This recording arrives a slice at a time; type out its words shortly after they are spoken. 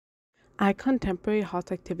iKON temporary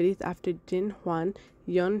halts activities after Jinhwan,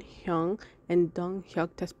 Yunhyeong, and Donghyuk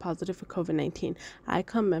test positive for COVID-19.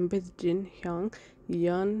 iKON members Jinhwan,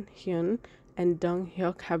 Yunhyeong, and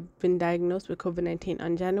Donghyuk have been diagnosed with COVID-19.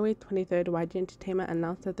 On January 23rd, YG Entertainment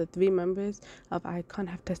announced that the 3 members of iKON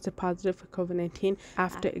have tested positive for COVID-19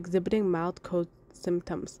 after exhibiting mild cold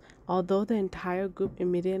symptoms. Although the entire group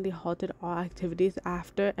immediately halted all activities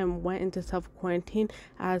after and went into self-quarantine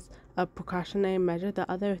as a precautionary measure, the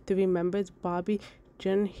other 3 members, Bobby,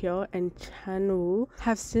 Junhyo, and Chanwoo,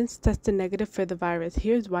 have since tested negative for the virus.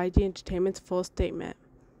 Here's YG Entertainment's full statement.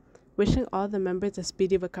 Wishing all the members a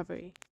speedy recovery.